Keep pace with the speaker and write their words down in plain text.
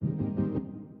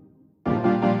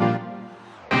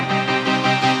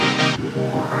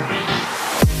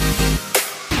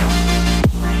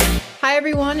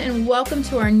everyone, and welcome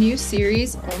to our new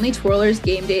series, Only Twirlers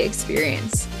Gameday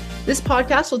Experience. This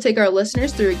podcast will take our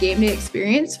listeners through a game day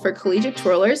experience for collegiate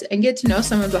twirlers and get to know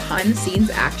some of behind-the-scenes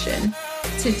action.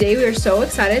 Today, we are so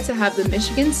excited to have the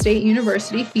Michigan State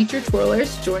University Feature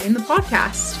Twirlers joining the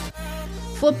podcast.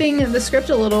 Flipping the script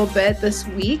a little bit this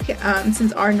week,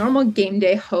 since our normal game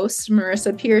day host,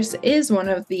 Marissa Pierce, is one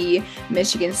of the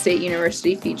Michigan State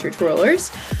University Feature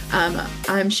Twirlers.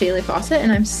 I'm Shaylie Fawcett,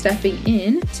 and I'm stepping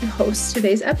in to host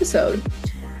today's episode.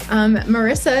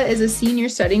 Marissa is a senior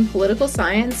studying political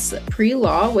science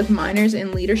pre-law with minors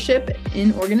in leadership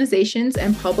in organizations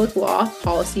and public law,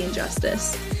 policy, and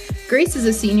justice. Grace is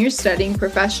a senior studying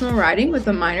professional writing with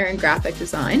a minor in graphic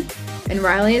design. And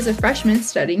Rylee is a freshman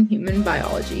studying human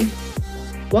biology.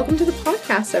 Welcome to the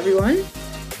podcast, everyone.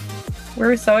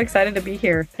 We're so excited to be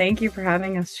here. Thank you for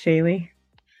having us, Shaylie.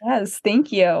 Yes,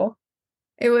 thank you.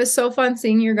 It was so fun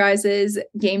seeing your guys'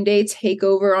 game day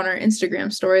takeover on our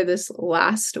Instagram story this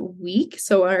last week.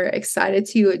 So we're excited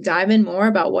to dive in more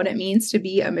about what it means to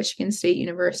be a Michigan State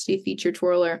University Feature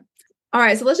Twirler. All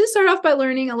right, so let's just start off by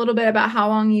learning a little bit about how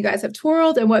long you guys have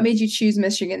twirled and what made you choose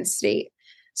Michigan State.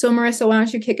 So Marissa, why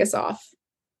don't you kick us off?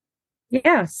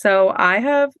 Yeah, so I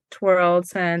have twirled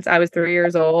since I was 3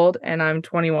 years old and I'm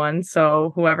 21.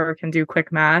 So whoever can do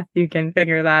quick math, you can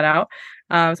figure that out.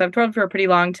 So I've twirled for a pretty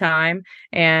long time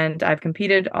and I've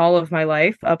competed all of my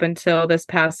life up until this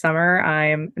past summer. I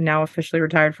am now officially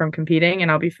retired from competing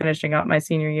and I'll be finishing up my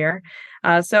senior year.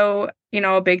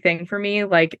 A big thing for me,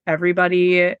 like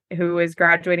everybody who is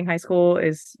graduating high school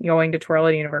is going to twirl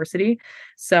at university.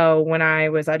 So when I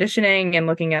was auditioning and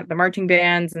looking at the marching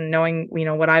bands and knowing,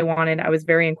 what I wanted, I was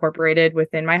very incorporated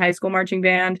within my high school marching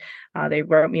band. They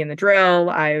wrote me in the drill.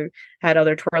 I had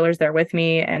other twirlers there with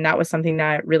me, and that was something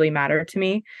that really mattered to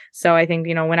me. So I think,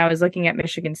 when I was looking at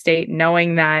Michigan State,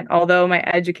 knowing that although my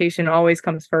education always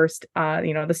comes first,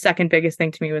 the second biggest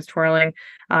thing to me was twirling.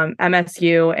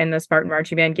 MSU and the Spartan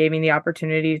Marching Band gave me the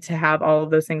opportunity to have all of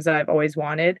those things that I've always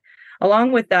wanted.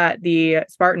 Along with that, the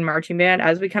Spartan Marching Band,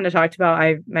 as we kind of talked about,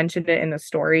 I mentioned it in the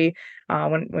story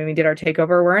when we did our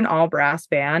takeover, we're an all brass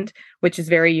band, which is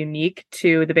very unique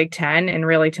to the Big Ten and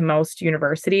really to most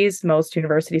universities. Most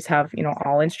universities have,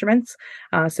 all instruments.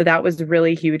 So that was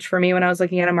really huge for me when I was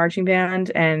looking at a marching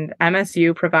band. And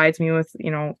MSU provides me with,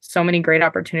 so many great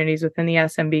opportunities within the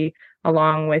SMB,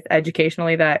 along with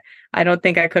educationally, that I don't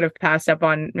think I could have passed up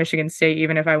on Michigan State,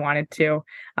 even if I wanted to.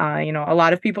 A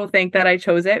lot of people think that I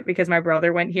chose it because my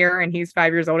brother went here and he's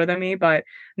 5 years older than me, but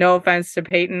no offense to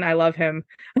Peyton, I love him.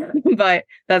 But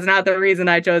that's not the reason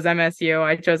I chose MSU.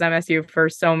 I chose MSU for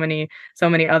so many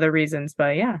other reasons.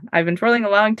 But yeah, I've been twirling a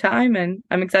long time and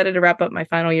I'm excited to wrap up my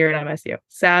final year at MSU.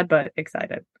 Sad, but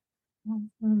excited.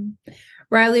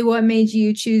 Rylee, what made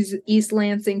you choose East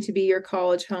Lansing to be your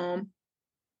college home?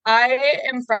 I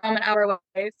am from an hour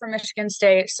away from Michigan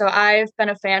State, so I've been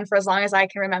a fan for as long as I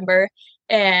can remember.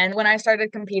 And when I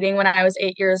started competing when I was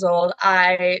 8 years old,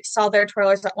 I saw their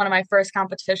twirlers at one of my first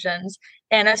competitions.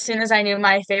 And as soon as I knew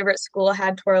my favorite school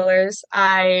had twirlers,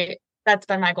 that's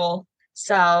been my goal.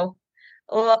 So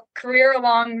a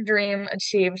career-long dream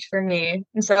achieved for me.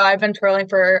 And so I've been twirling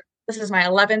this is my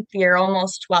 11th year,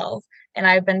 almost 12. And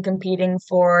I've been competing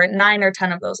for 9 or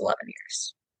 10 of those 11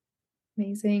 years.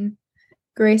 Amazing.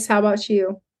 Grace, how about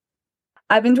you?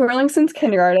 I've been twirling since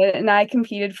kindergarten, and I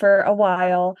competed for a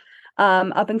while,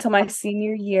 up until my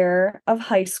senior year of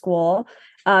high school.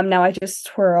 Now I just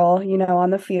twirl,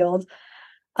 on the field.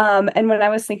 And when I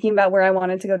was thinking about where I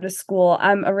wanted to go to school,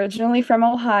 I'm originally from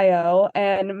Ohio,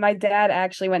 and my dad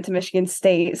actually went to Michigan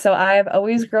State. So I've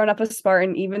always grown up a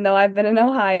Spartan, even though I've been in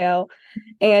Ohio.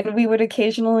 And we would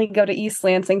occasionally go to East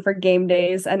Lansing for game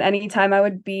days. And anytime I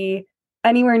would be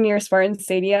anywhere near Spartan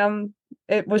Stadium,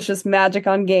 it was just magic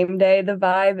on game day. The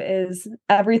vibe is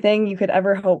everything you could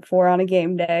ever hope for on a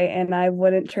game day, and I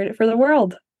wouldn't trade it for the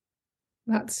world.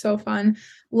 That's so fun.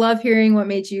 Love hearing what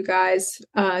made you guys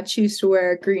choose to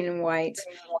wear green and white.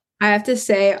 I have to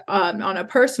say, on a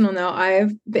personal note,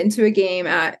 I've been to a game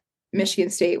at Michigan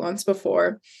State once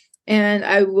before, and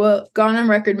I've gone on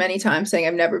record many times saying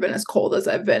I've never been as cold as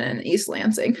I've been in East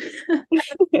Lansing.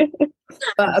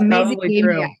 But amazing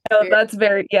game. Oh, that's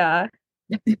yeah.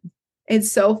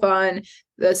 It's so fun.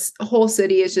 This whole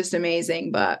city is just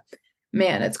amazing, but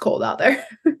man, it's cold out there.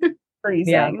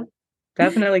 Freezing. Yeah,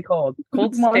 definitely cold.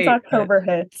 Cold once October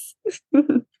hits.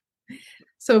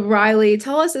 So Rylee,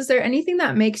 tell us, is there anything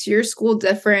that makes your school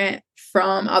different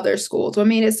from other schools? What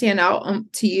made it stand out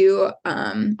to you?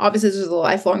 Obviously, this was a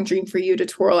lifelong dream for you to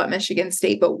twirl at Michigan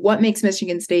State, but what makes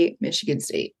Michigan State Michigan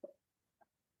State?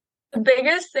 The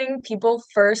biggest thing people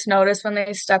first notice when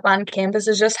they step on campus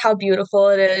is just how beautiful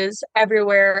it is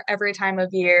everywhere, every time of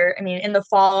year. I mean, in the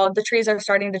fall, the trees are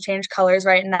starting to change colors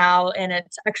right now, and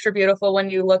it's extra beautiful when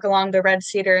you look along the red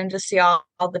cedar and just see all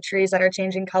the trees that are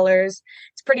changing colors.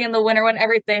 It's pretty in the winter when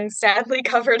everything's sadly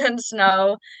covered in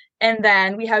snow. And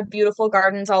then we have beautiful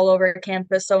gardens all over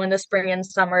campus. So in the spring and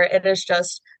summer, it is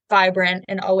just vibrant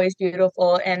and always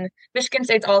beautiful. And Michigan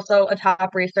State's also a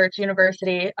top research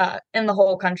university in the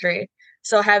whole country.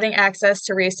 So having access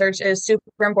to research is super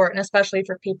important, especially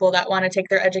for people that want to take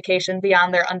their education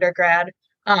beyond their undergrad,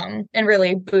 and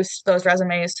really boost those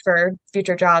resumes for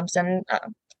future jobs and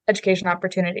education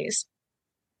opportunities.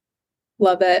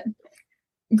 Love it.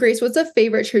 Grace, what's a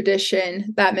favorite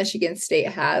tradition that Michigan State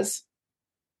has?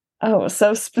 Oh,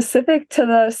 so specific to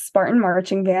the Spartan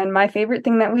Marching Band, my favorite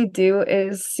thing that we do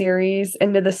is series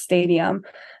into the stadium.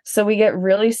 So we get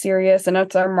really serious and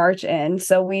it's our march in.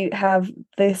 So we have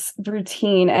this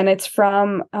routine and it's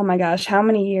from, oh my gosh, how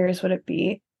many years would it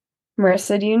be?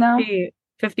 Marissa, do you know?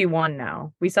 51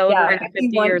 now. We celebrated 50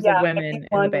 years of women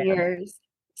in the band. Years.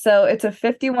 So it's a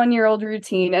 51-year-old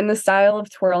routine, and the style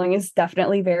of twirling is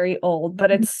definitely very old,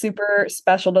 but it's super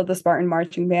special to the Spartan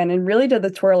Marching Band and really to the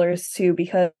Twirlers too,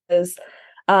 because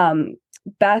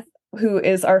Beth, who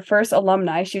is our first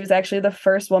alumni, she was actually the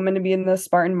first woman to be in the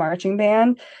Spartan Marching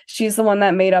Band. She's the one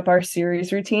that made up our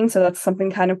series routine, so that's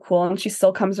something kind of cool, and she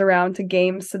still comes around to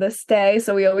games to this day,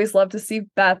 so we always love to see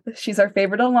Beth. She's our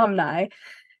favorite alumni.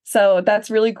 So that's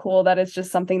really cool that it's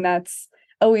just something that's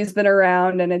always been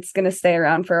around and it's going to stay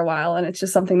around for a while, and it's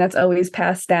just something that's always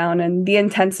passed down, and the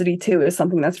intensity too is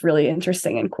something that's really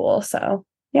interesting and cool. So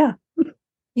yeah,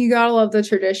 you gotta love the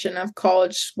tradition of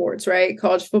college sports, right?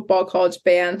 College football, college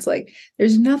bands, like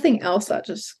there's nothing else that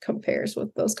just compares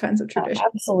with those kinds of traditions.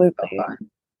 Absolutely. So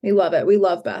we love it. We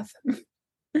love Beth.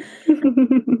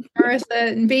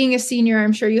 Marissa, being a senior,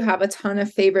 I'm sure you have a ton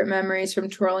of favorite memories from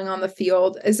twirling on the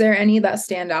field. Is there any that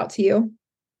stand out to you?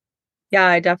 Yeah,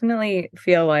 I definitely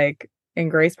feel like, and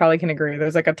Grace probably can agree,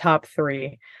 there's like a top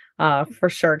 3 for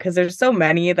sure, because there's so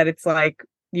many that it's like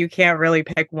you can't really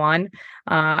pick one.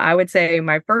 I would say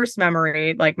my first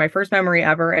memory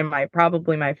ever, and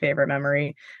probably my favorite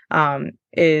memory,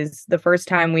 is the first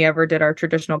time we ever did our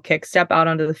traditional kick step out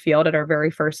onto the field at our very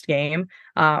first game.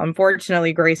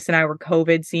 Unfortunately, Grace and I were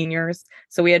COVID seniors,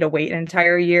 so we had to wait an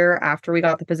entire year after we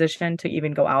got the position to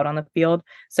even go out on the field.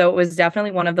 So it was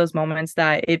definitely one of those moments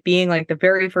that, it being like the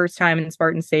very first time in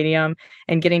Spartan Stadium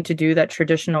and getting to do that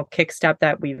traditional kick step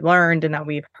that we've learned and that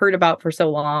we've heard about for so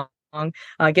long,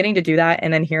 getting to do that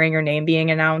and then hearing your name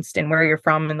being announced and where you're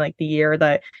from and like the year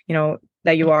that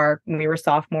you are when we were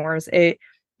sophomores, it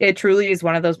truly is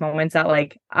one of those moments that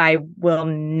like I will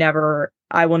never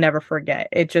forget.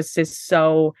 It just is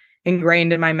so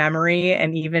ingrained in my memory,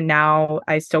 and even now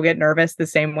I still get nervous the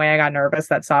same way I got nervous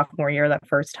that sophomore year, that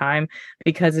first time,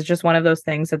 because it's just one of those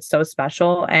things that's so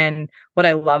special. And what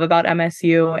I love about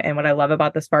MSU and what I love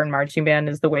about the Spartan Marching Band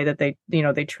is the way that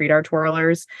they treat our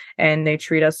twirlers, and they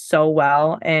treat us so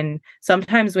well. And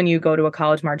sometimes when you go to a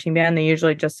college marching band, they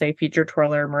usually just say feature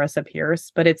twirler Marissa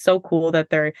Pierce, but it's so cool that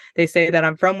they say that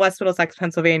I'm from West Middlesex,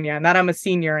 Pennsylvania, and that I'm a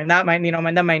senior, and that my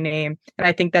name. And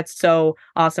I think that's so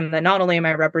awesome that not only am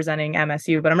I representing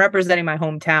MSU, but I'm representing my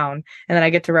hometown, and then I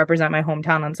get to represent my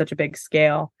hometown on such a big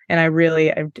scale. And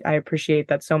I appreciate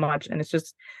that so much. And it's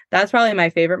just, that's probably my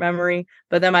favorite memory.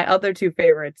 But then my other 2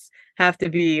 favorites have to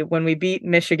be when we beat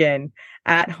Michigan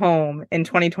at home in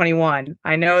 2021.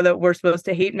 I know that we're supposed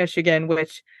to hate Michigan,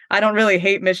 which I don't really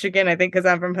hate Michigan. I think because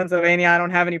I'm from Pennsylvania, I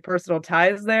don't have any personal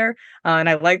ties there. And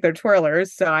I like their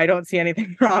twirlers, so I don't see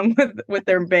anything wrong with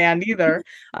their band either.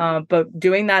 But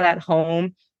doing that at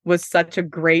home was such a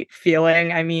great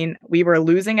feeling. I mean, we were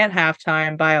losing at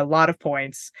halftime by a lot of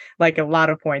points.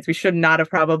 We should not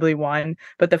have probably won,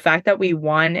 but the fact that we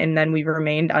won and then we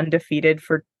remained undefeated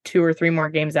for 2 or 3 more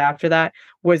games after that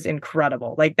was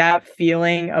incredible. Like that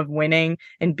feeling of winning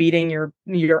and beating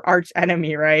your arch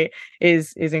enemy, right,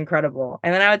 is incredible.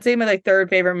 And then I would say my third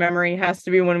favorite memory has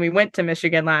to be when we went to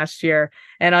Michigan last year.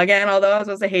 And again, although I was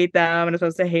supposed to hate them and I was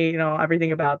supposed to hate,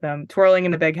 everything about them, twirling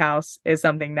in the big house is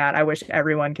something that I wish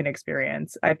everyone can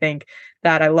experience. I think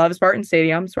that I love Spartan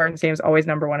Stadium. Spartan Stadium is always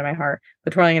number 1 in my heart.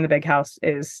 But twirling in the big house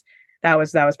that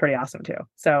was pretty awesome too.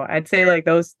 So I'd say like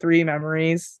those 3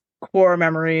 memories, core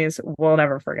memories, we'll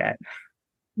never forget.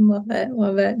 Love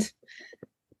it.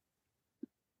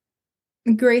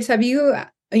 Grace, have you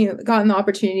gotten the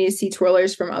opportunity to see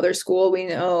twirlers from other school? We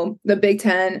know the Big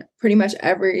Ten, pretty much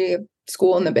every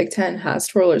school in the Big Ten has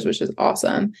twirlers, which is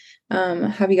awesome.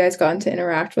 Have you guys gotten to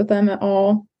interact with them at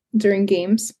all during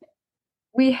games?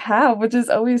 We have, which is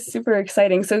always super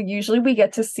exciting. So usually we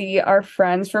get to see our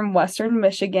friends from Western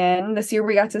Michigan. This year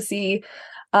we got to see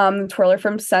the twirler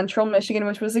from Central Michigan,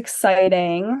 which was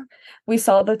exciting. We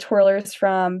saw the twirlers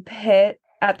from Pitt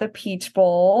at the Peach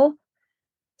Bowl.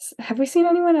 Have we seen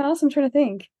anyone else? I'm trying to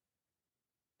think.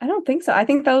 I don't think so. I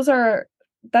think that's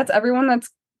everyone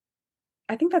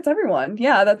I think that's everyone.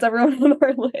 Yeah, that's everyone on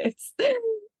our list.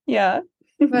 Yeah.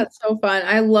 That's so fun.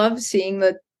 I love seeing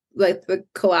the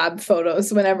collab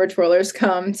photos whenever twirlers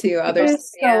come to other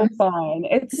It's so fun.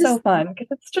 It's so fun because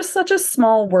it's just such a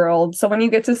small world. So when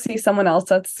you get to see someone else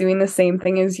that's doing the same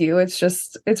thing as you,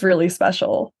 it's really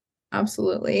special.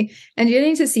 Absolutely. And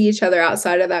getting to see each other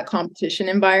outside of that competition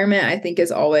environment, I think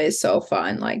is always so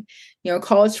fun. Like,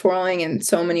 college twirling in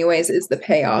so many ways is the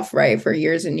payoff, right? For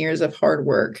years and years of hard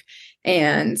work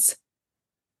and,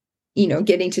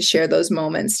 getting to share those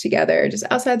moments together just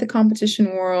outside the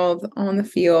competition world on the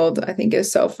field, I think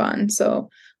is so fun. So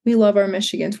we love our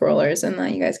Michigan twirlers and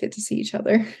that you guys get to see each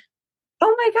other.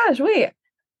 Oh my gosh, wait.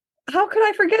 How could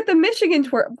I forget the Michigan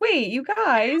twirl? Wait, you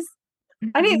guys.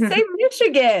 I didn't say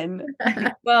Michigan.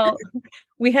 Well,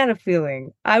 we had a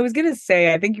feeling. I was gonna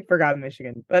say I think you forgot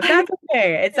Michigan, but that's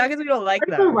okay. It's not because we don't like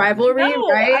them. Rivalry,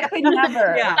 No, right? I could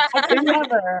never. Yeah. I could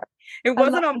never. It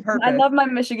wasn't on purpose. I love my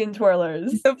Michigan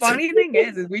twirlers. The funny thing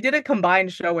is we did a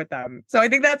combined show with them. So I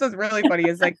think that's what's really funny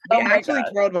is like we actually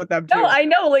twirled with them too. No, I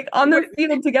know, like on the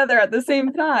field together at the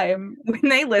same time. When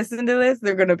they listen to this,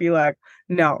 they're gonna be like,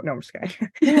 no, I'm just kidding.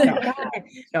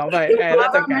 No, but hey,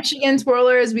 that's okay. Michigan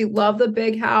twirlers, we love the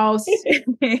big house.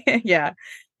 Yeah.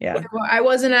 I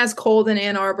wasn't as cold in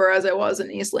Ann Arbor as I was in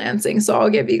East Lansing, so I'll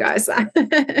give you guys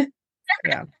that.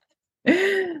 Yeah.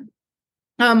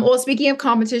 Well, speaking of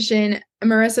competition,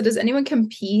 Marissa, does anyone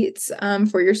compete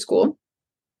for your school?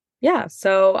 Yeah,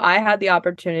 so I had the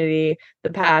opportunity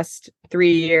the past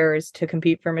 3 years to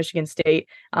compete for Michigan State,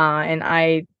 and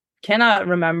I cannot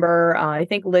remember. I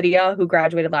think Lydia, who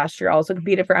graduated last year, also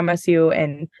competed for MSU,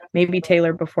 and maybe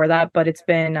Taylor before that, but it's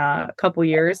been a couple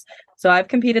years. So I've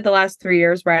competed the last 3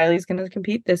 years. Rylee's going to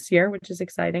compete this year, which is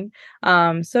exciting.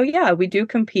 So yeah, we do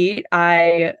compete.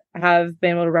 I have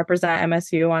been able to represent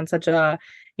MSU on such a,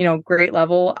 great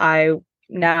level. I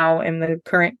now am the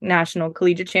current national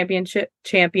collegiate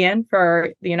champion for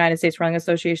the United States Rowing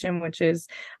Association, which is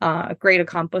a great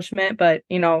accomplishment. But,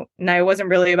 now it wasn't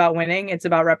really about winning. It's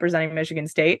about representing Michigan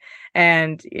State.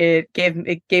 And it gave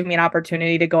me an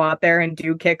opportunity to go out there and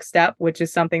do kick step, which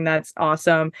is something that's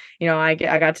awesome. I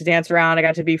got to dance around. I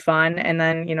got to be fun. And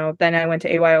then, then I went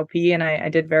to AYOP and I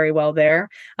did very well there.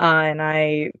 And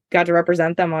I got to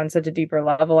represent them on such a deeper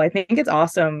level. I think it's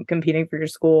awesome competing for your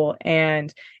school.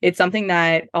 And it's something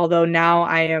that, although now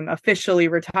I am officially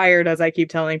retired, as I keep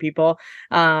telling people,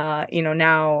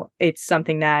 now it's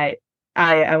something that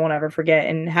I won't ever forget.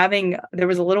 And there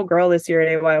was a little girl this year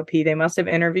at AYOP, they must have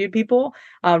interviewed people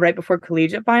right before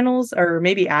collegiate finals or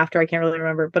maybe after, I can't really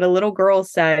remember, but a little girl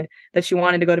said that she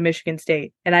wanted to go to Michigan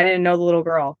State and I didn't know the little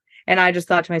girl. And I just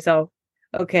thought to myself,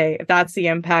 okay, if that's the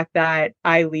impact that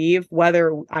I leave,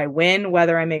 whether I win,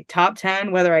 whether I make top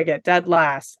 10, whether I get dead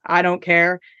last, I don't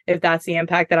care. If that's the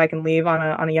impact that I can leave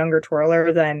on a younger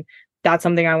twirler, then that's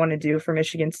something I want to do for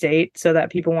Michigan State so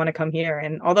that people want to come here.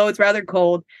 And although it's rather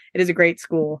cold, it is a great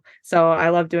school. So I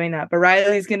love doing that. But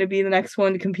Rylee's going to be the next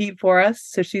one to compete for us.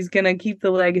 So she's going to keep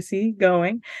the legacy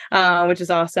going, which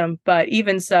is awesome. But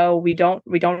even so, we don't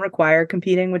require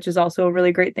competing, which is also a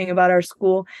really great thing about our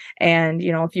school. And,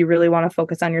 if you really want to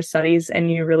focus on your studies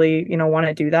and you really, want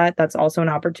to do that, that's also an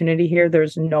opportunity here.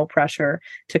 There's no pressure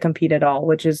to compete at all,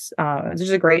 which is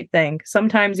just a great thing.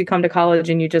 Sometimes you come to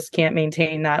college and you just can't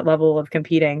maintain that level of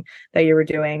competing that you were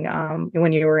doing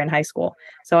when you were in high school.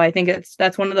 So I think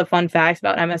that's one of the fun facts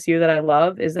about MSU that I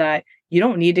love is that you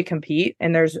don't need to compete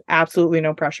and there's absolutely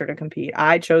no pressure to compete.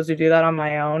 I chose to do that on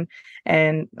my own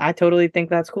and I totally think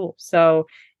that's cool. So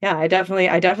yeah, I definitely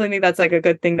think that's like a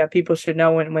good thing that people should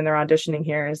know when they're auditioning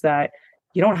here is that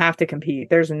you don't have to compete.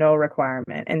 There's no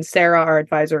requirement. And Sarah, our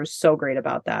advisor, is so great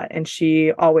about that. And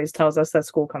she always tells us that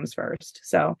school comes first.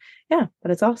 So yeah,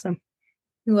 but it's awesome.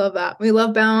 We love that. We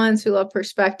love balance. We love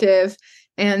perspective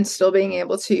and still being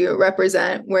able to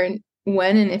represent when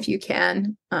and if you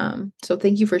can. So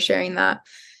thank you for sharing that.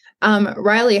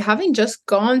 Rylee, having just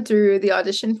gone through the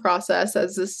audition process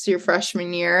as this is your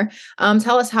freshman year,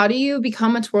 tell us, how do you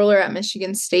become a twirler at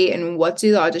Michigan State and what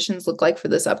do the auditions look like for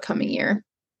this upcoming year?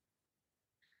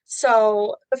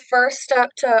 So the first step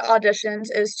to auditions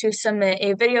is to submit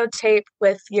a videotape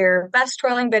with your best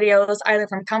twirling videos, either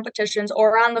from competitions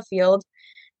or on the field.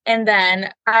 And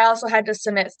then I also had to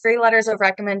submit 3 letters of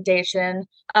recommendation.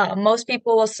 Most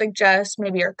people will suggest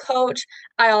maybe your coach.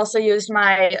 I also used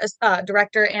my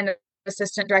director and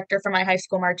assistant director for my high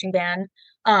school marching band.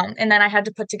 And then I had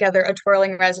to put together a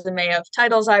twirling resume of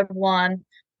titles I've won,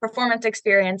 performance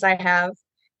experience I have.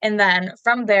 And then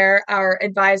from there, our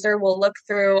advisor will look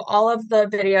through all of the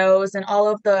videos and all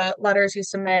of the letters you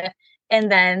submit.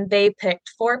 And then they picked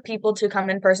 4 people to come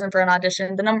in person for an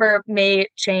audition. The number may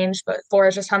change, but 4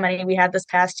 is just how many we had this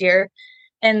past year.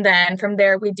 And then from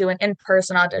there, we do an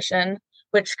in-person audition,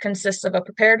 which consists of a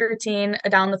prepared routine, a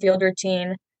down the field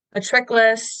routine, a trick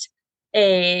list,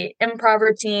 a improv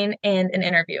routine, and an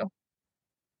interview.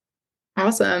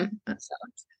 Awesome. So,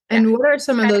 and what are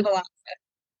some of those? Of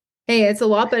Hey, it's a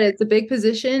lot, but it's a big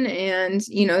position, and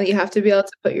you have to be able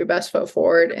to put your best foot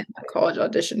forward in the college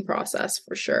audition process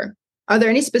for sure. Are there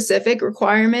any specific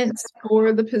requirements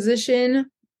for the position?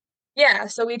 Yeah,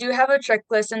 so we do have a trick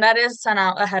list, and that is sent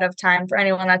out ahead of time for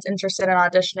anyone that's interested in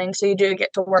auditioning. So you do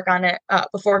get to work on it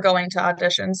before going to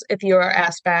auditions if you are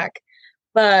asked back.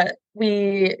 But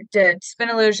we did spin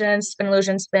illusion. Spin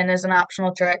illusion spin is an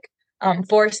optional trick.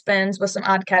 4 spins with some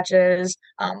odd catches.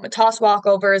 A toss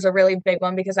walkover is a really big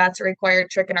one because that's a required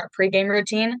trick in our pregame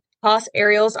routine. Toss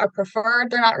aerials are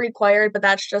preferred. They're not required, but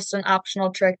that's just an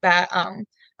optional trick that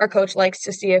our coach likes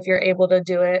to see if you're able to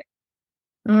do it.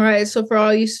 All right. So for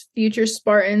all you future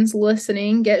Spartans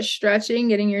listening, get stretching,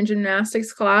 getting your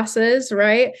gymnastics classes,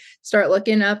 right? Start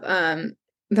looking up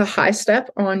the high step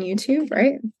on YouTube,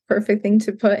 right? Perfect thing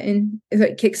to put in. Is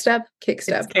it kick step? Kick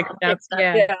step. Kick step.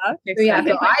 Yeah. Yeah.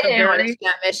 So I didn't audition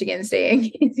at Michigan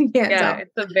State.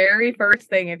 It's the very first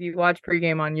thing if you watch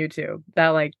pregame on YouTube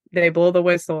that they blow the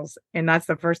whistles and that's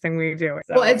the first thing we do.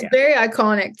 So, well, it's very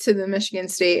iconic to the Michigan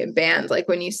State band. Like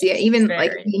when you see it, even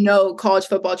college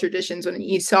football traditions, when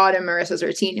you saw it in Marissa's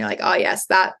routine, you're like, oh yes,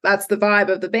 that's the vibe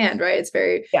of the band, right? It's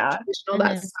very traditional,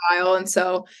 that style. And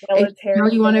so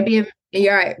if you want to be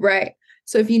right.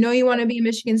 So if you want to be a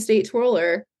Michigan State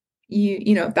twirler,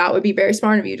 that would be very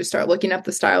smart of you to start looking up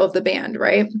the style of the band,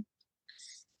 right?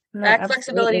 Back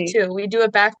flexibility too. We do a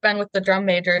back bend with the drum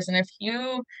majors, and if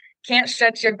you can't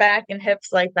stretch your back and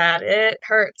hips like that, it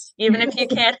hurts. Even if you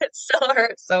can, it still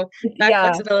hurts. So back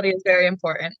flexibility is very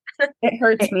important. It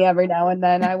hurts me every now and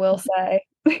then, I will say.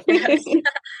 Yes.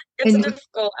 It's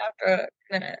difficult after a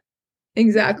minute.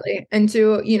 Exactly. And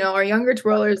to, our younger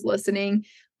twirlers listening,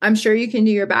 I'm sure you can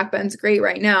do your back bends great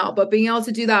right now, but being able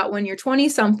to do that when you're 20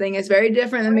 something is very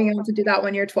different than being able to do that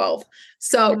when you're 12.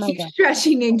 So keep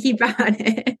stretching and keep at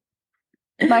it.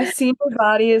 My senior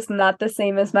body is not the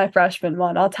same as my freshman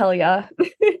one, I'll tell ya.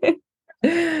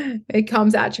 It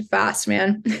comes at you fast,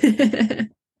 man.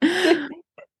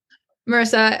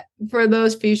 Marissa, for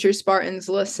those future Spartans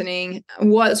listening,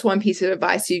 what's one piece of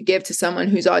advice you'd give to someone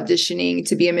who's auditioning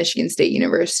to be a Michigan State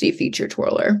University feature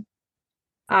twirler?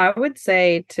 I would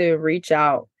say to reach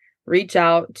out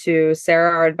to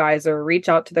Sarah, our advisor, reach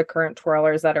out to the current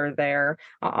twirlers that are there.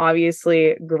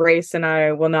 Obviously, Grace and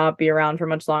I will not be around for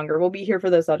much longer. We'll be here for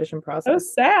this audition process.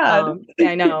 So sad.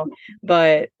 I know,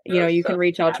 but you can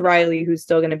reach out to Rylee, who's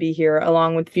still going to be here,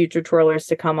 along with future twirlers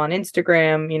to come on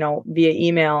Instagram, via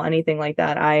email, anything like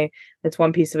that. That's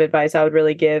one piece of advice I would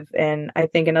really give. And I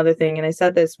think another thing, and I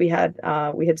said this, we had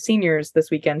seniors this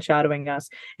weekend shadowing us,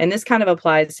 and this kind of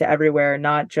applies to everywhere,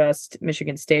 not just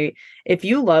Michigan State. If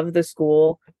you love the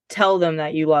school, tell them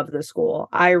that you love the school.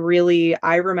 I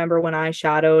remember when I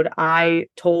shadowed, I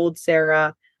told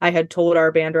Sarah, I had told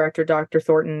our band director, Dr.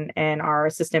 Thornton, and our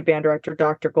assistant band director,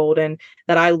 Dr. Golden,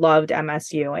 that I loved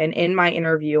MSU. And in my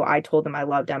interview, I told them I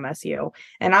loved MSU.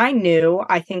 And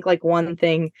I think one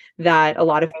thing that a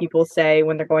lot of people say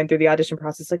when they're going through the audition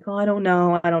process, oh, I don't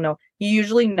know. You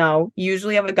usually know. You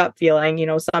usually have a gut feeling.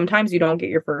 Sometimes you don't get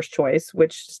your first choice,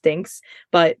 which stinks,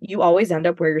 but you always end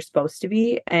up where you're supposed to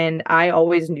be. And I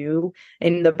always knew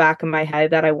in the back of my head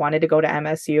that I wanted to go to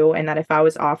MSU, and that if I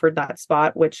was offered that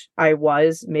spot, which I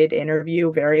was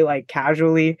mid-interview, very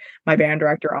casually, my band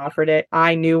director offered it.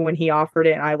 I knew when he offered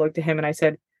it, and I looked at him and I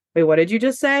said, wait, what did you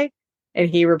just say? And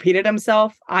he repeated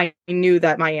himself. I knew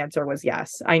that my answer was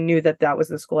yes. I knew that that was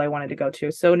the school I wanted to go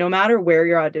to. So no matter where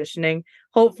you're auditioning,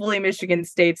 hopefully Michigan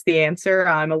State's the answer.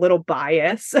 I'm a little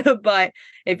biased, but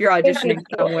if you're auditioning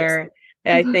somewhere,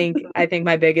 I think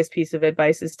my biggest piece of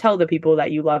advice is tell the people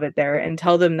that you love it there, and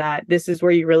tell them that this is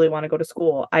where you really want to go to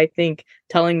school. I think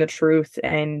telling the truth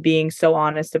and being so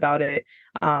honest about it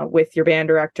with your band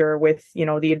director, with,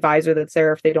 the advisor that's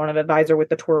there, if they don't have an advisor, with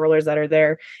the twirlers that are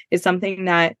there, is something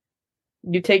that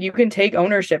you can take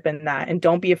ownership in that, and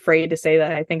don't be afraid to say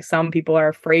that. I think some people are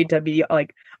afraid to be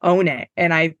like, own it.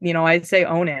 And I say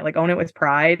own it, like own it with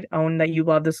pride, own that you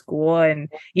love the school.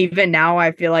 And even now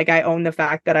I feel like I own the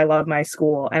fact that I love my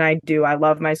school, and I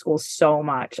love my school so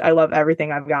much. I love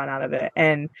everything I've gotten out of it,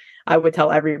 and I would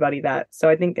tell everybody that. So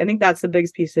I think that's the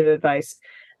biggest piece of advice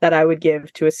that I would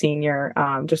give to a senior,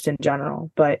 just in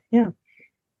general. But yeah.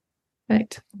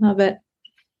 Right. Love it.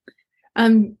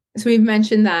 So we've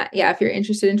mentioned that, if you're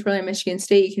interested in twirling at Michigan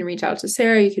State, you can reach out to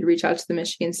Sarah. You could reach out to the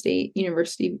Michigan State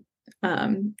University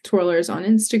Twirlers on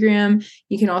Instagram.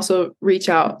 You can also reach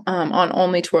out on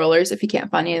Only Twirlers if you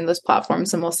can't find any of those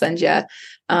platforms, and we'll send you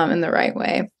in the right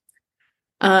way.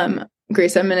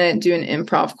 Grace, I'm going to do an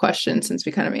improv question since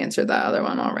we kind of answered that other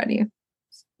one already.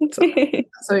 So you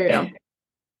know.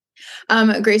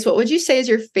 Grace, what would you say is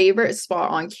your favorite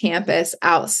spot on campus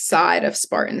outside of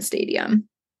Spartan Stadium?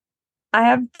 I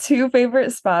have two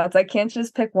favorite spots. I can't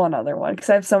just pick one other one because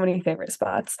I have so many favorite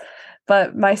spots.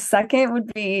 But my second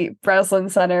would be Breslin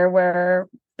Center, where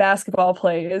basketball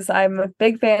plays. I'm a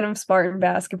big fan of Spartan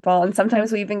basketball, and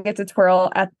sometimes we even get to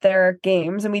twirl at their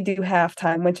games, and we do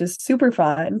halftime, which is super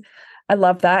fun. I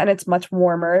love that, and it's much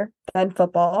warmer than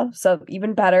football, so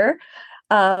even better.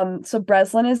 So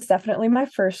Breslin is definitely my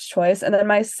first choice. And then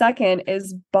my second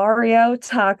is Barrio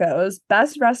Tacos,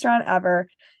 best restaurant ever.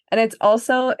 And it's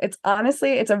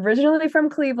originally from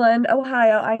Cleveland,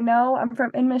 Ohio. I know I'm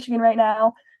in Michigan right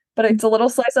now, but it's a little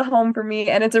slice of home for me.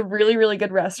 And it's a really, really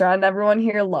good restaurant. Everyone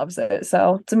here loves it.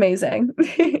 So it's amazing.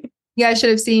 Yeah, I should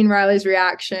have seen Rylee's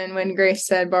reaction when Grace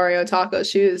said Barrio Tacos.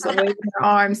 She was waving her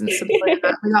arms and stuff like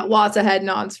that. We got lots of head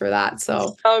nods for that.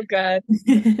 So good.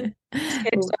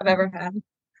 It's I've ever had.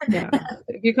 Yeah.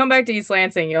 If you come back to East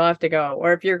Lansing, you'll have to go.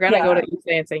 Or if you're gonna go to East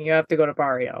Lansing, you have to go to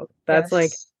Barrio. That's you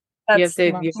have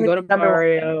to go to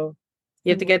Barrio. You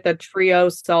have to get the trio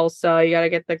salsa. You got to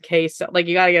get the queso. Like,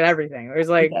 you got to get everything. There's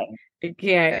you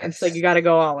can't. It's like you got to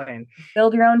go all in.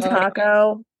 Build your own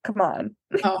taco. Come on.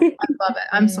 Oh, I love it.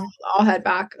 I'm sold. I'll head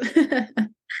back.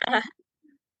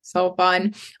 So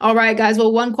fun. All right, guys.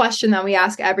 Well, one question that we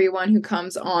ask everyone who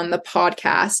comes on the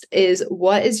podcast is,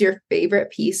 what is your favorite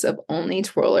piece of Only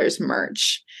Twirlers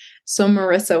merch? So,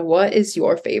 Marissa, what is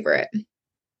your favorite?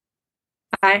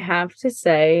 I have to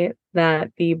say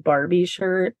that the Barbie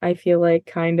shirt, I feel like,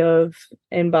 kind of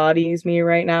embodies me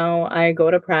right now. I go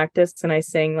to practice and I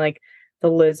sing like the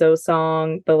Lizzo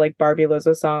song, the like Barbie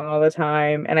Lizzo song all the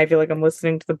time. And I feel like I'm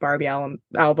listening to the Barbie album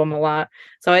a lot.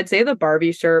 So I'd say the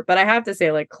Barbie shirt, but I have to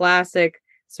say, like, classic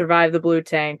Survive the Blue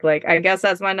Tank. Like, I guess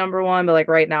that's my number one, but like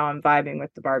right now I'm vibing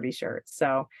with the Barbie shirt.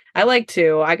 So I like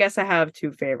two. I guess I have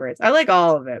two favorites. I like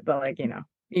all of it, but like, you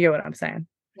get what I'm saying.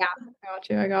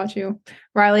 Yeah, I got you.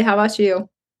 Rylee, how about you?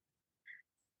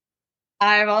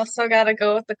 I've also got to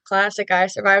go with the classic I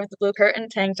Survived the Blue Curtain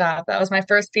tank top. That was my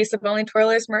first piece of Only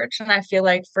Twirlers merch, and I feel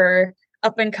like for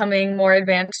up-and-coming, more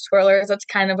advanced twirlers, that's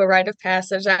kind of a rite of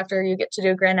passage after you get to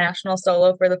do Grand National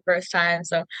solo for the first time.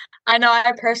 So I know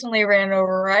I personally ran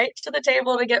right to the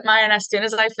table to get mine as soon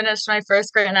as I finished my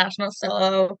first Grand National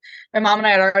solo. My mom and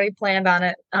I had already planned on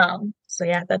it. So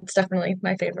yeah, that's definitely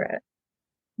my favorite.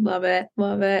 Love it.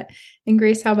 Love it. And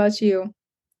Grace, how about you?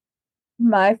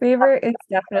 My favorite is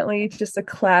definitely just a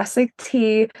classic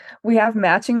tee. We have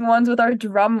matching ones with our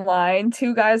drum line.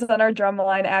 Two guys on our drum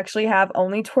line actually have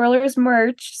Only Twirlers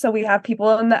merch. So we have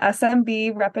people in the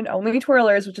SMB repping Only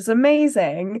Twirlers, which is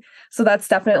amazing. So that's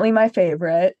definitely my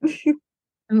favorite. I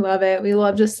love it. We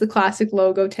love just the classic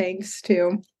logo tanks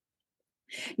too.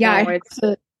 Yeah, I have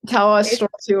to tell a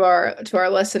story to our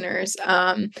listeners.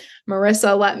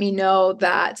 Marissa let me know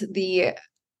that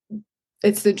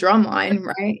it's the drum line,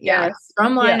 right? Yeah.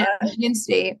 Drum line at Michigan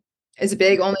State is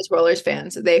big Only Twirlers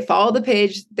fans. They follow the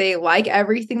page. They like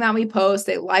everything that we post.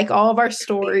 They like all of our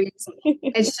stories.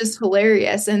 It's just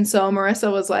hilarious. And so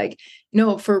Marissa was like,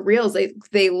 no, for reals,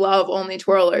 they love Only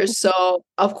Twirlers. So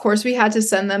of course we had to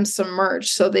send them some merch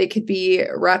so they could be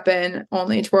repping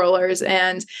Only Twirlers.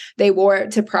 And they wore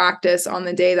it to practice on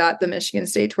the day that the Michigan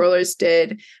State Twirlers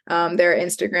did their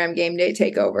Instagram game day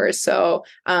takeover. So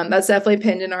that's definitely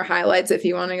pinned in our highlights if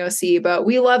you want to go see. But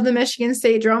we love the Michigan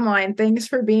State drumline. Thanks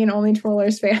for being Only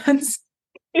Twirlers fans.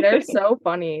 They're so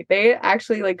funny. They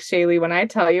actually, like, Shaylie, when I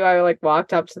tell you, I like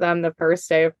walked up to them the first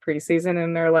day of preseason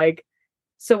and they're like,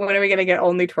 so when are we going to get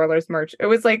Only Twirlers merch? It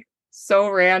was like so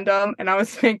random. And I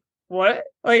was like, what?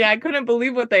 Like, I couldn't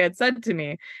believe what they had said to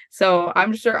me. So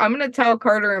I'm sure I'm going to tell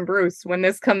Carter and Bruce when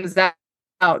this comes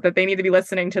out that they need to be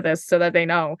listening to this so that they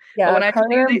know. Yeah, but when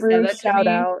Carter and Bruce, shout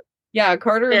out. Yeah,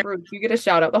 Carter and Bruce, you get a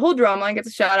shout out. The whole drum line gets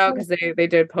a shout out because they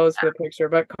did pose for the picture.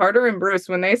 But Carter and Bruce,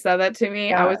 when they said that to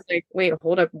me, I was like, wait,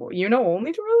 hold up. You know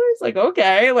only Twirlers? Like,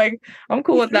 okay, like I'm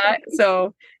cool with that.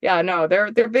 So yeah, no,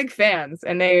 they're big fans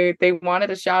and they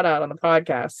wanted a shout out on the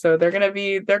podcast. So they're gonna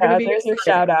be there's your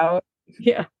shout out.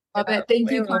 Yeah. Love it. Thank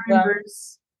you, Carter and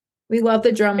Bruce. We love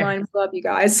the drum line. We love you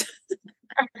guys.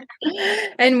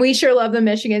 And we sure love the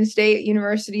Michigan State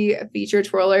University Feature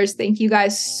Twirlers. Thank you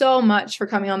guys so much for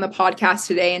coming on the podcast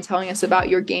today and telling us about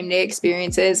your game day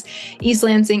experiences. East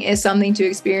Lansing is something to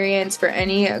experience for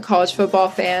any college football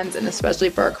fans and especially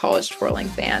for our college twirling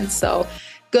fans. So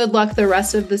good luck the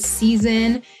rest of the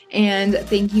season. And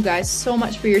thank you guys so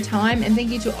much for your time. And thank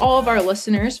you to all of our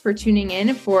listeners for tuning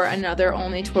in for another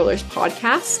Only Twirlers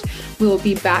podcast. We will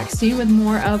be back soon with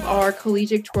more of our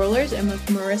collegiate twirlers and with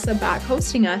Marissa back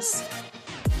hosting us.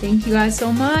 Thank you guys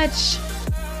so much.